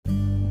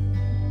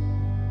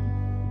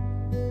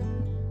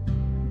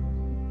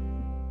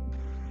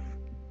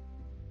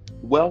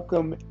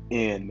Welcome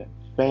in,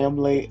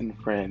 family and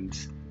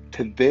friends,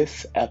 to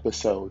this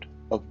episode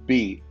of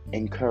Be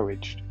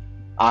Encouraged.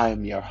 I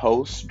am your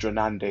host,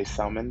 Drenande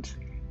Summons,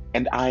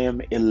 and I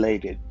am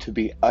elated to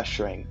be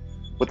ushering,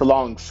 with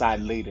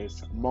alongside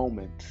leaders,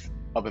 moments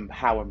of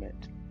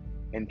empowerment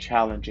and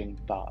challenging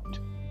thought.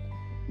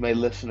 May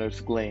listeners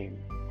glean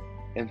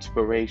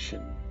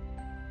inspiration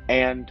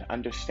and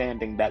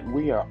understanding that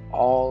we are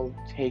all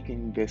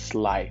taking this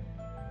life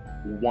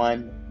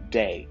one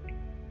day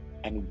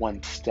and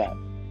one step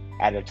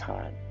at a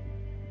time.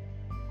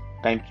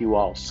 Thank you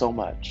all so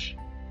much,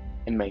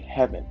 and may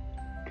heaven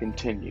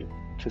continue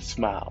to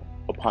smile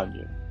upon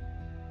you.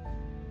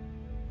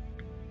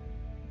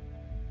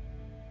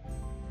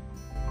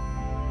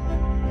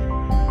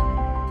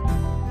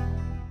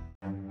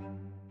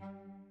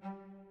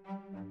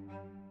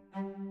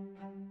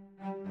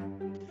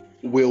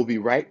 We'll be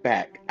right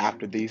back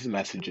after these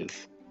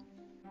messages.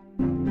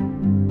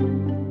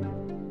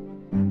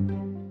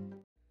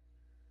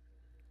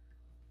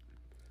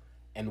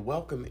 And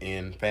welcome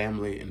in,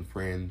 family and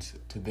friends,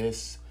 to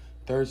this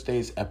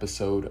Thursday's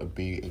episode of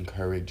Be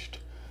Encouraged.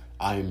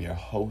 I am your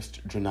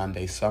host,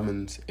 Drenande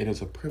Summons. It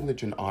is a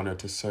privilege and honor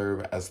to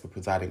serve as the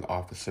presiding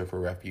officer for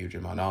Refuge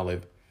in Mount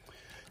Olive,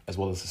 as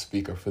well as the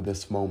speaker for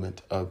this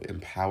moment of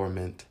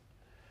empowerment.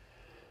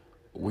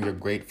 We are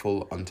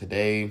grateful on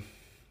today.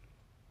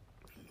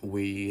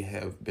 We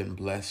have been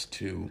blessed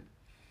to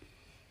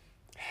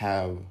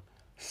have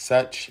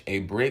such a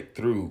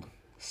breakthrough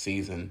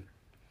season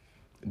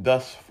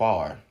thus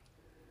far.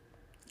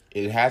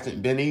 It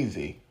hasn't been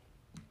easy,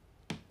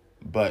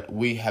 but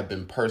we have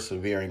been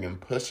persevering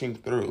and pushing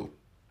through.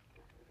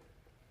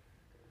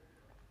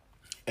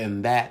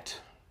 And that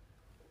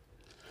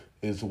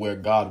is where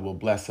God will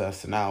bless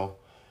us now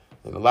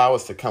and allow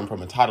us to come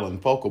from a title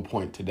and focal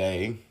point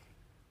today: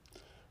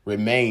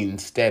 Remain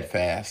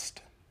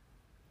Steadfast.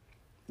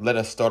 Let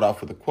us start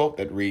off with a quote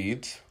that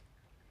reads,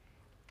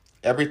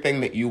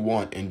 "Everything that you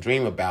want and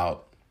dream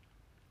about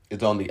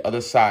is on the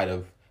other side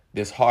of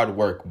this hard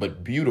work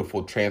but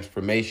beautiful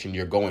transformation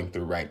you're going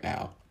through right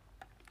now.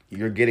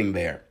 You're getting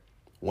there,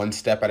 one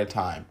step at a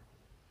time.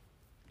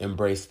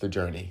 Embrace the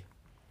journey."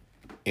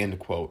 End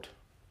quote.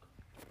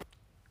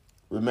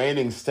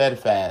 Remaining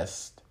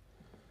steadfast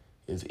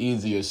is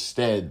easier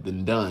said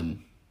than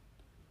done.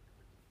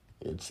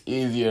 It's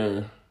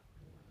easier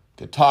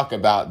to talk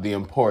about the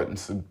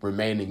importance of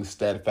remaining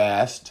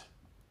steadfast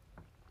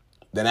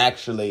than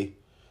actually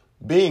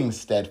being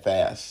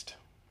steadfast.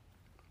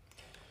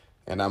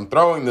 And I'm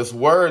throwing this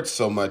word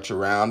so much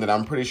around, and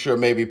I'm pretty sure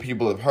maybe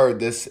people have heard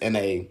this in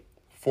a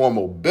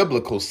formal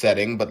biblical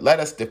setting, but let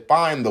us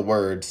define the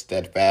word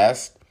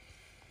steadfast,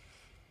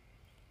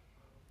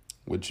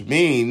 which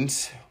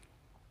means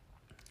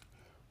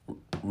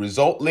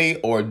resolutely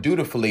or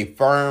dutifully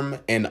firm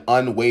and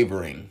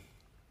unwavering.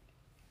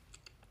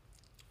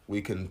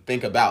 We can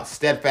think about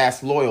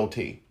steadfast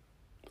loyalty.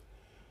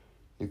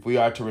 If we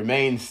are to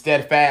remain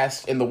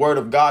steadfast in the Word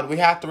of God, we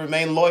have to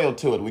remain loyal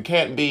to it. We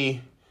can't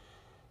be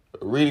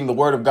reading the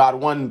Word of God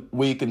one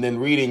week and then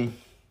reading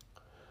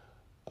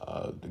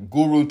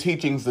guru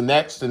teachings the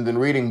next and then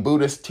reading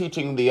Buddhist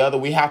teaching the other.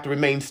 We have to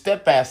remain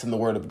steadfast in the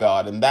Word of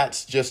God. And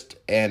that's just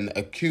an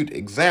acute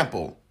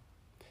example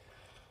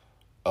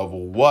of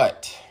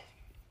what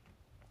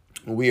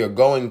we are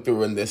going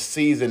through in this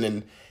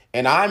season.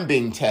 And I'm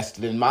being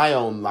tested in my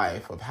own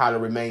life of how to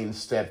remain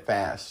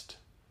steadfast.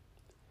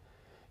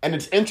 And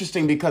it's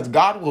interesting because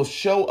God will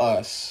show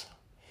us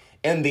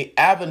in the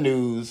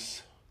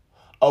avenues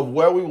of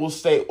where we will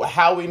stay,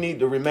 how we need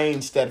to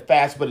remain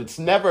steadfast, but it's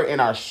never in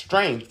our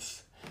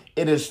strengths.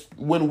 It is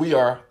when we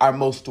are our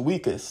most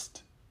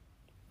weakest.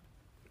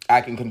 I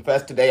can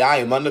confess today I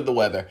am under the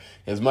weather.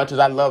 As much as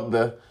I love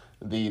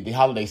the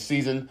holiday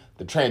season,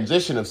 the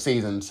transition of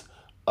seasons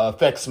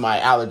affects my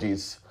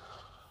allergies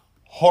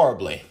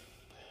horribly.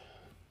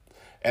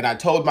 And I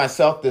told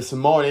myself this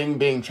morning,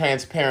 being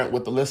transparent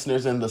with the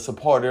listeners and the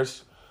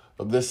supporters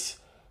of this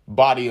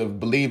body of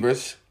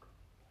believers,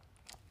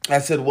 I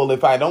said, well,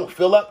 if I don't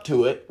feel up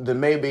to it, then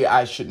maybe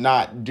I should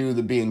not do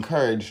the Be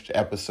Encouraged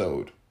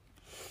episode.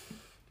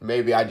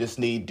 Maybe I just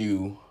need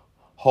to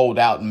hold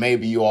out.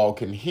 Maybe you all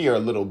can hear a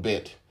little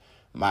bit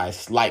my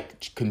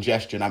slight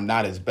congestion. I'm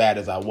not as bad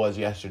as I was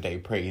yesterday,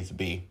 praise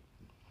be.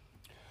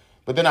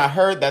 But then I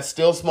heard that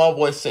still small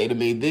voice say to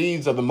me,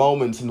 these are the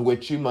moments in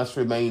which you must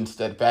remain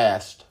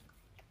steadfast.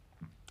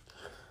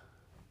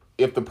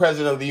 If the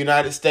president of the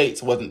United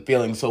States wasn't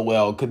feeling so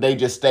well, could they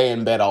just stay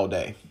in bed all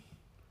day?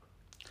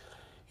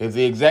 If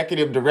the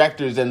executive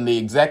directors and the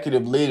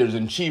executive leaders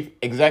and chief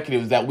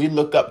executives that we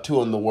look up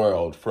to in the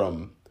world,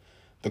 from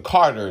the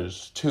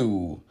Carters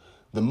to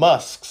the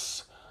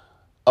Musks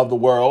of the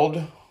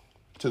world,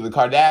 to the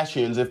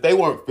Kardashians, if they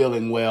weren't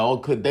feeling well,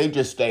 could they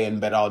just stay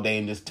in bed all day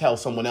and just tell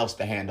someone else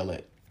to handle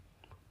it?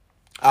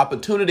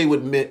 Opportunity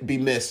would be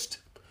missed.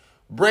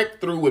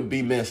 Breakthrough would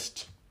be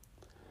missed.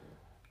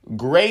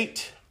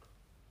 Great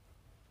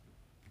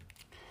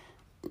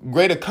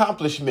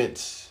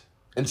accomplishments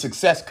and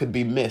success could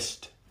be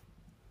missed.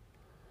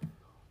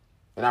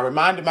 And I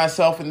reminded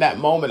myself in that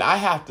moment, I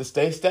have to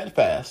stay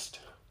steadfast.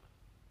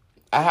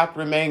 I have to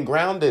remain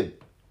grounded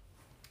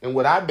in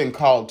what I've been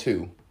called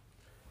to,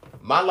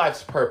 my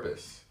life's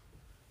purpose.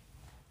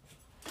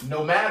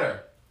 No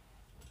matter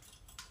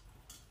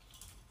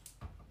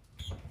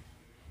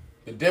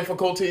the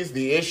difficulties,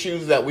 the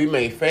issues that we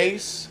may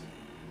face,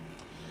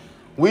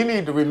 we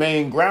need to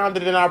remain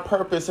grounded in our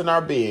purpose and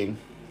our being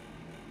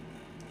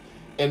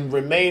and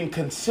remain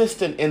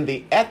consistent in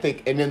the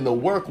ethic and in the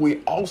work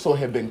we also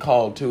have been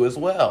called to as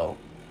well.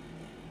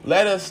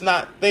 Let us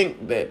not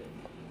think that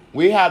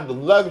we have the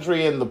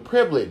luxury and the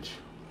privilege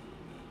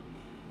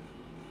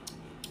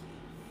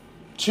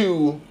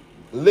to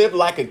live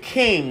like a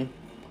king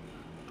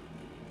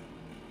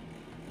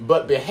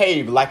but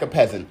behave like a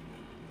peasant.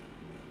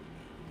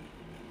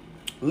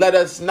 Let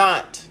us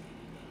not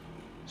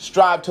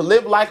strive to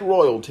live like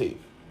royalty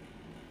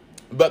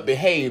but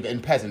behave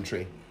in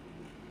peasantry.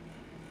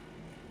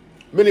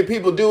 Many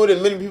people do it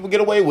and many people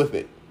get away with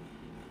it.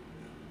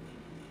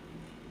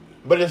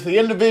 But it's the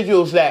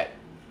individuals that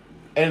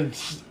in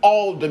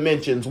all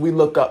dimensions we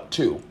look up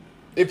to.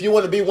 If you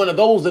want to be one of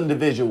those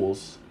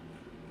individuals,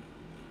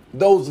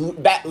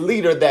 that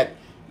leader that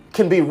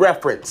can be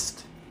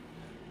referenced,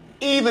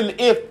 even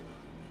if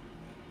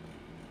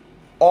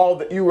all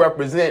that you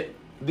represent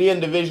the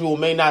individual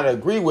may not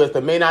agree with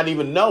or may not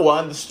even know or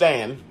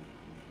understand,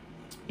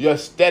 you're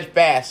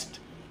steadfast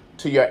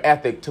to your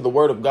ethic, to the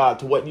word of God,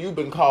 to what you've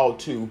been called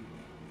to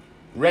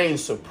reign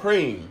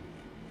supreme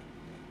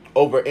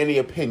over any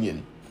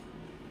opinion.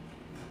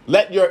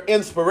 Let your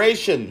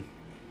inspiration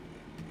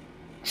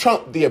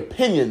trump the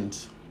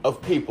opinions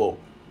of people.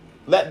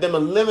 Let them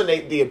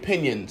eliminate the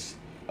opinions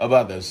of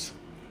others.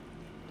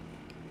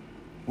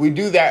 We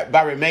do that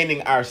by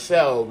remaining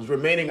ourselves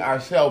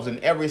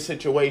in every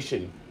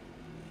situation,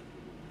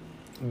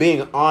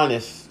 being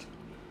honest,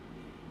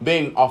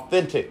 being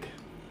authentic.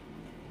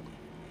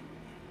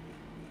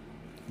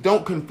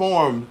 Don't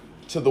conform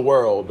to the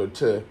world or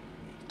to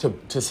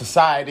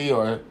society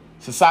or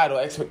societal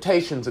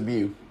expectations of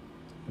you.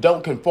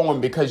 Don't conform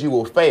because you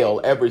will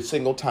fail every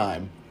single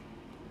time.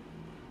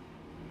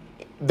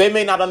 They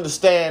may not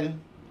understand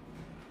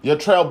your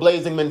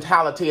trailblazing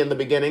mentality in the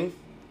beginning.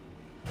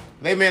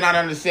 They may not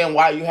understand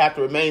why you have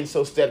to remain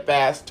so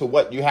steadfast to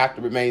what you have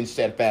to remain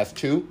steadfast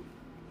to.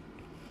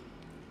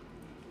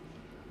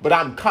 But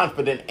I'm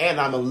confident and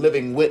I'm a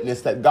living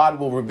witness that God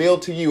will reveal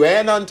to you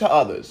and unto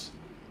others,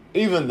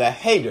 even the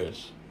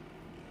haters,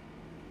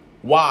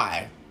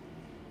 why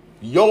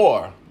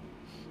your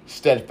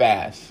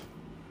steadfast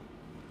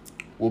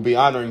will be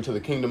honoring to the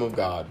kingdom of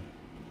God.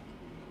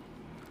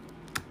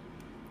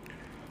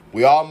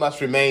 We all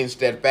must remain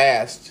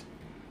steadfast.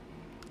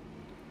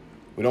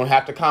 We don't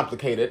have to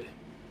complicate it.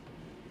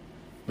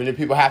 Many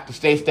people have to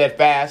stay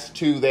steadfast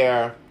to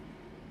their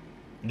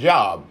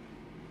job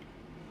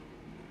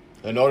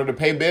in order to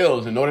pay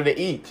bills, in order to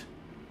eat.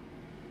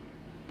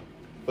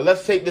 But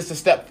let's take this a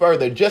step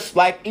further. Just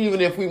like even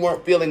if we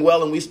weren't feeling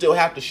well and we still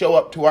have to show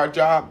up to our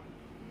job,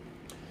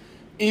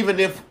 even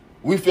if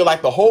we feel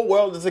like the whole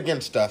world is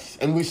against us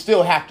and we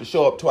still have to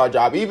show up to our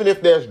job, even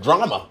if there's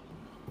drama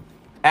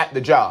at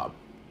the job,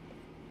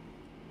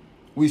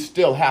 we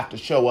still have to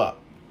show up.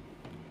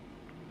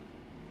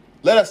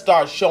 Let us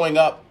start showing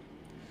up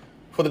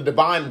for the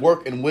divine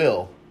work and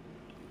will.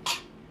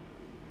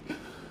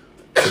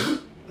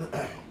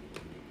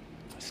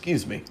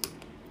 Excuse me.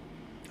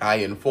 I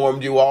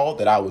informed you all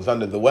that I was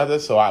under the weather,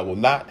 so I will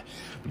not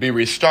be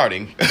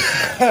restarting.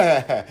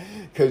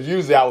 Because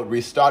usually I would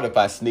restart if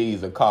I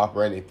sneeze or cough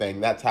or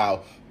anything. That's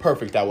how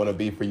perfect I want to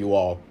be for you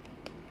all.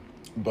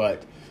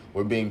 But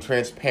we're being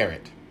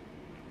transparent.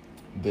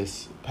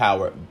 This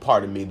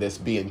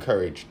be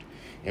encouraged,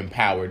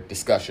 empowered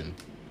discussion.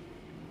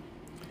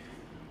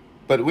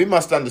 But we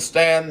must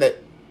understand that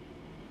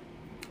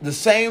the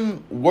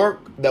same work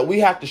that we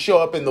have to show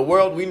up in the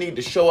world, we need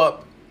to show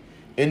up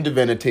in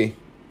divinity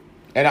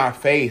and our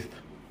faith.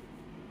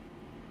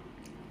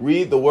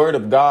 Read the word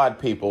of God,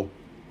 people.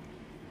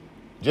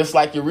 Just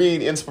like you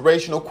read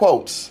inspirational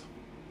quotes.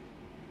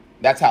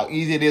 That's how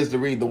easy it is to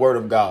read the word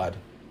of God.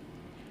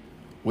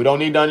 We don't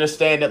need to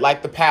understand it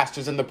like the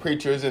pastors and the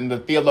preachers and the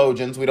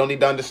theologians. We don't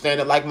need to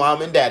understand it like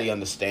mom and daddy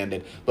understand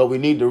it. But we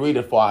need to read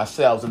it for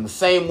ourselves in the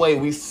same way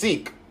we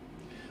seek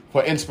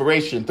for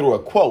inspiration through a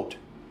quote,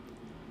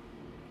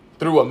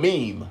 through a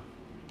meme,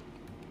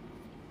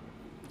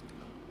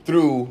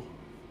 through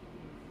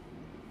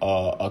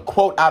a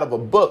quote out of a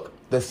book.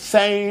 The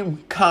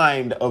same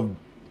kind of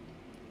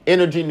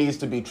energy needs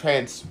to be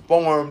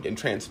transformed and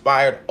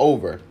transpired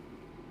over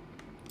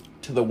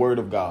to the word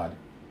of God.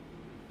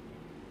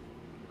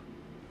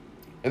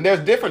 And there's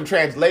different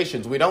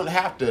translations. We don't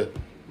have to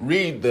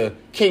read the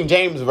King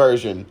James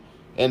Version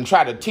and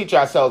try to teach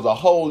ourselves a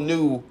whole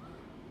new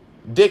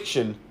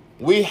diction.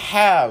 We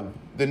have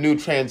the new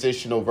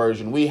transitional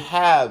version. We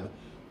have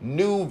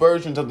new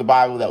versions of the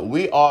Bible that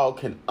we all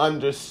can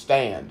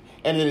understand.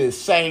 And it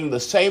is saying the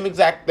same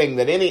exact thing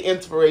that any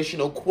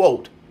inspirational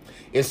quote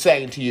is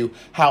saying to you.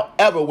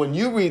 However, when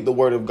you read the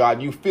word of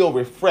God, you feel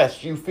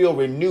refreshed, you feel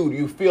renewed,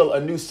 you feel a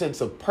new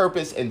sense of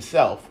purpose and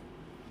self.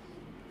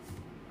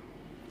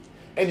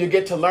 And you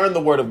get to learn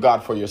the word of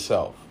God for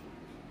yourself.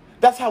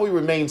 That's how we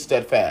remain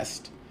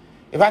steadfast.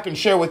 If I can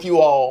share with you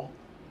all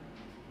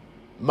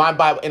my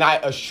Bible, and I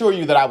assure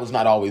you that I was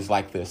not always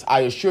like this.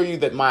 I assure you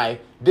that my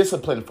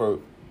discipline for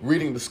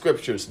reading the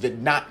scriptures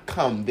did not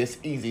come this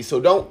easy. So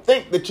don't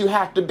think that you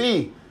have to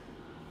be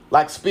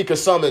like Speaker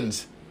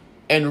Summons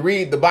and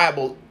read the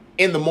Bible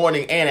in the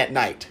morning and at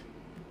night.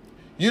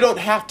 You don't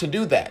have to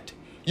do that.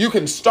 You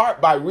can start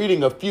by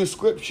reading a few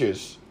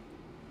scriptures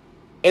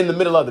in the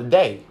middle of the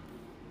day.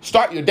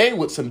 Start your day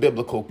with some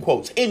biblical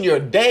quotes. In your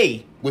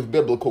day with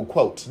biblical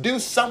quotes. Do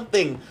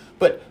something,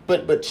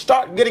 but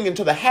start getting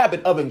into the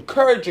habit of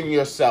encouraging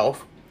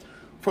yourself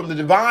from the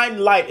divine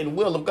light and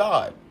will of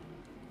God.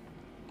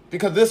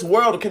 Because this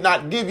world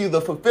cannot give you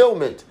the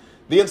fulfillment,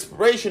 the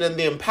inspiration, and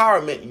the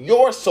empowerment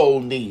your soul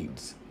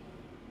needs.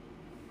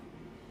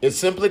 It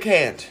simply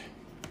can't.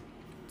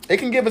 It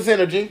can give us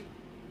energy.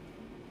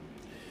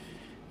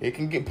 It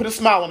can put a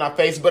smile on our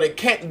face, but it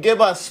can't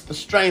give us the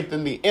strength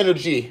and the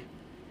energy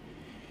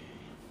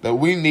that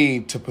we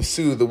need to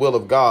pursue the will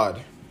of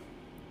God.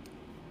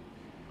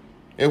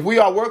 If we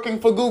are working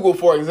for Google,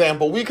 for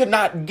example, we could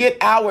not get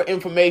our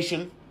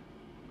information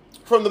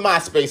from the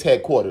MySpace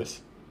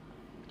headquarters.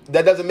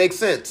 That doesn't make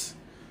sense.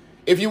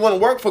 If you want to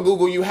work for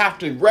Google, you have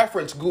to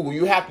reference Google.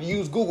 You have to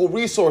use Google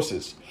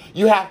resources.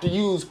 You have to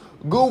use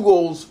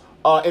Google's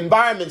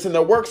environments in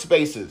their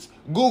workspaces.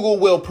 Google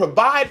will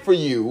provide for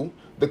you,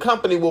 the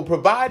company will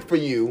provide for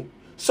you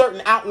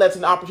certain outlets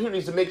and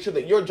opportunities to make sure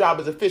that your job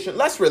is efficient.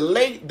 Let's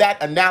relate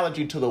that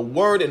analogy to the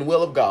word and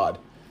will of God.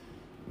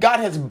 God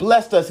has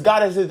blessed us.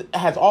 God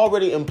has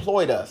already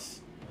employed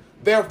us.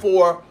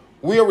 Therefore,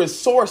 we are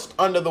resourced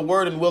under the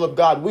word and will of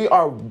God. We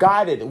are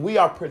guided. We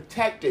are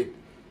protected.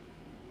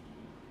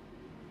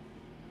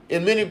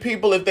 And many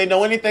people, if they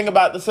know anything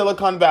about the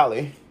Silicon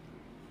Valley,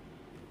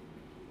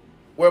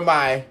 where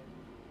my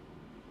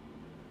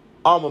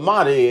alma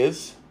mater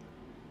is,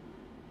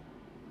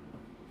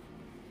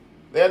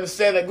 they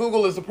understand that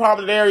Google is a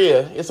prominent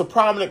area. It's a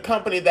prominent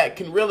company that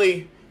can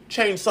really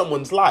change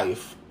someone's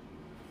life.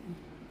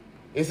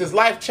 It's as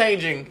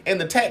life-changing in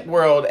the tech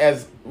world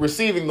as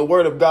receiving the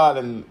word of God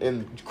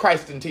and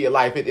Christ into your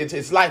life.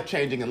 It's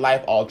life-changing and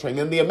life-altering.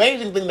 And the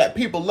amazing thing that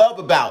people love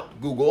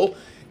about Google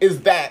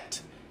is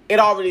that it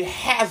already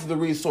has the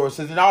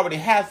resources. It already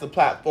has the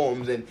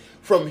platforms. And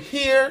from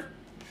here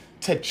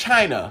to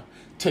China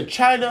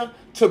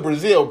to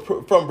Brazil,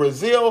 from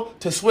Brazil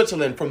to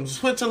Switzerland, from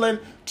Switzerland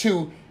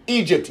to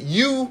Egypt,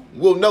 you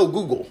will know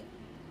Google.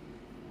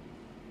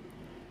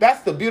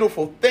 That's the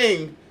beautiful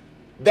thing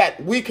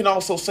that we can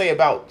also say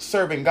about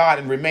serving God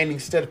and remaining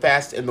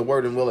steadfast in the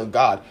word and will of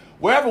God.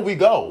 Wherever we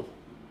go,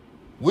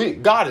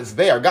 God is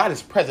there. God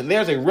is present.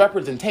 There's a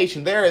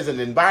representation. There is an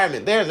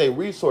environment. There is a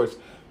resource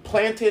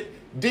planted,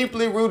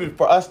 deeply rooted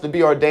for us to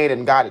be ordained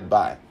and guided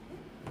by.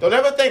 Don't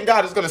ever think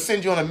God is going to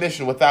send you on a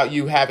mission without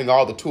you having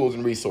all the tools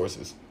and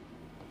resources.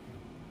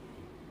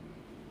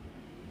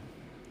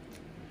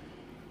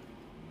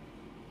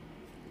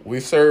 We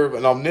serve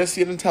an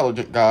omniscient,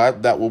 intelligent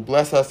God that will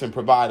bless us and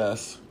provide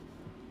us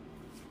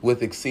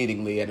with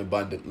exceedingly and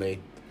abundantly.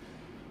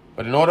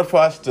 But in order for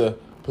us to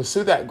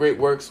pursue that great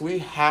works, we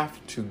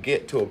have to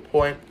get to a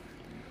point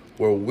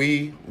where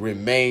we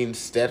remain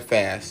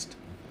steadfast,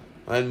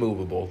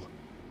 unmovable,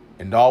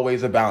 and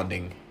always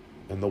abounding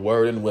in the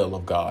word and will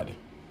of God.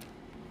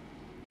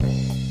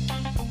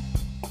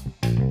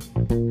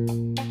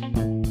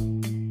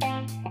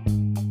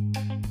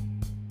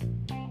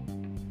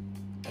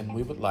 And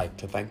we would like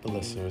to thank the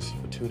listeners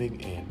for tuning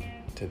in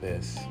to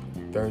this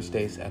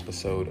Thursday's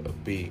episode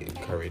of Be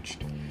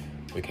Encouraged.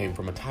 We came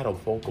from a title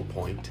focal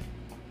point,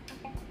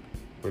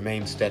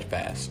 Remain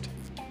Steadfast.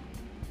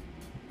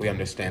 We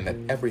understand that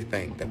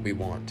everything that we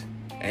want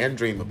and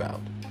dream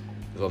about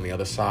is on the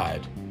other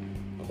side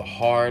of the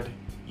hard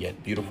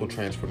yet beautiful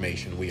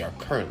transformation we are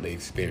currently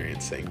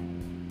experiencing.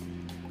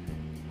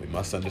 We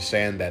must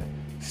understand that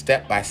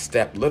step by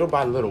step, little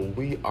by little,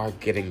 we are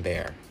getting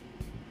there.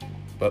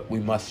 But we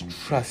must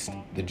trust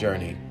the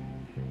journey.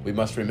 We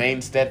must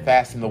remain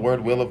steadfast in the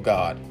word will of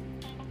God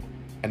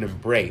and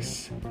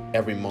embrace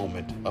every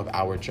moment of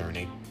our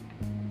journey.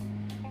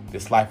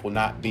 This life will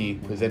not be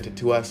presented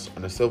to us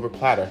on a silver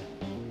platter.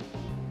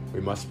 We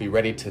must be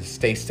ready to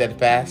stay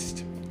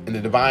steadfast in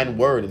the divine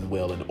word and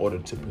will in order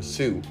to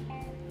pursue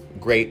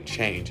great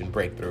change and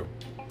breakthrough.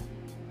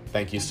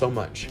 Thank you so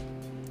much.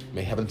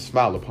 May heaven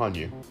smile upon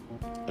you.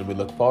 And we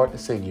look forward to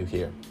seeing you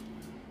here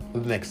for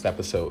the next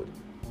episode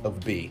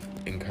of Be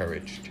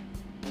Encouraged.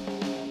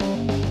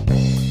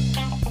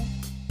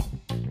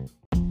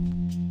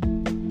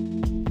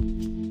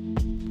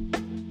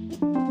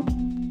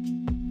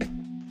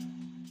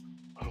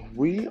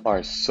 We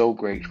are so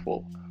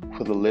grateful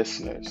for the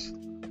listeners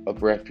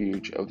of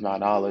Refuge of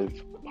Mount Olive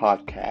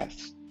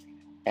podcast,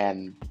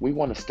 and we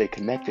want to stay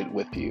connected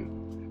with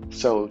you.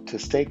 So to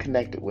stay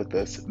connected with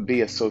us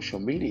via social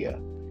media,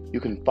 you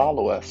can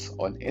follow us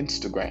on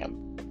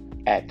Instagram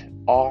at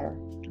r.o.m.o__.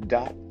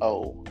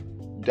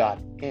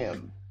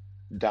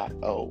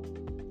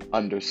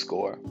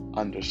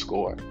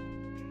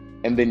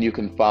 And then you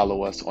can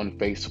follow us on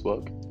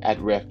Facebook at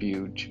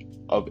Refuge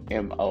of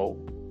MO.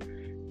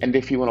 And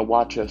if you want to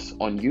watch us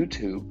on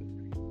YouTube,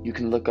 you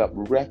can look up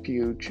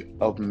Refuge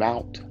of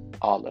Mount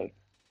Olive,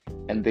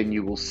 and then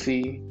you will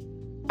see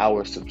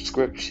our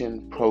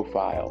subscription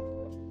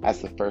profile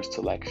as the first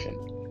selection.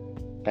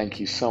 Thank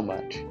you so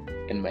much,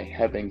 and may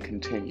heaven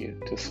continue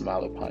to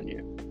smile upon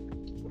you.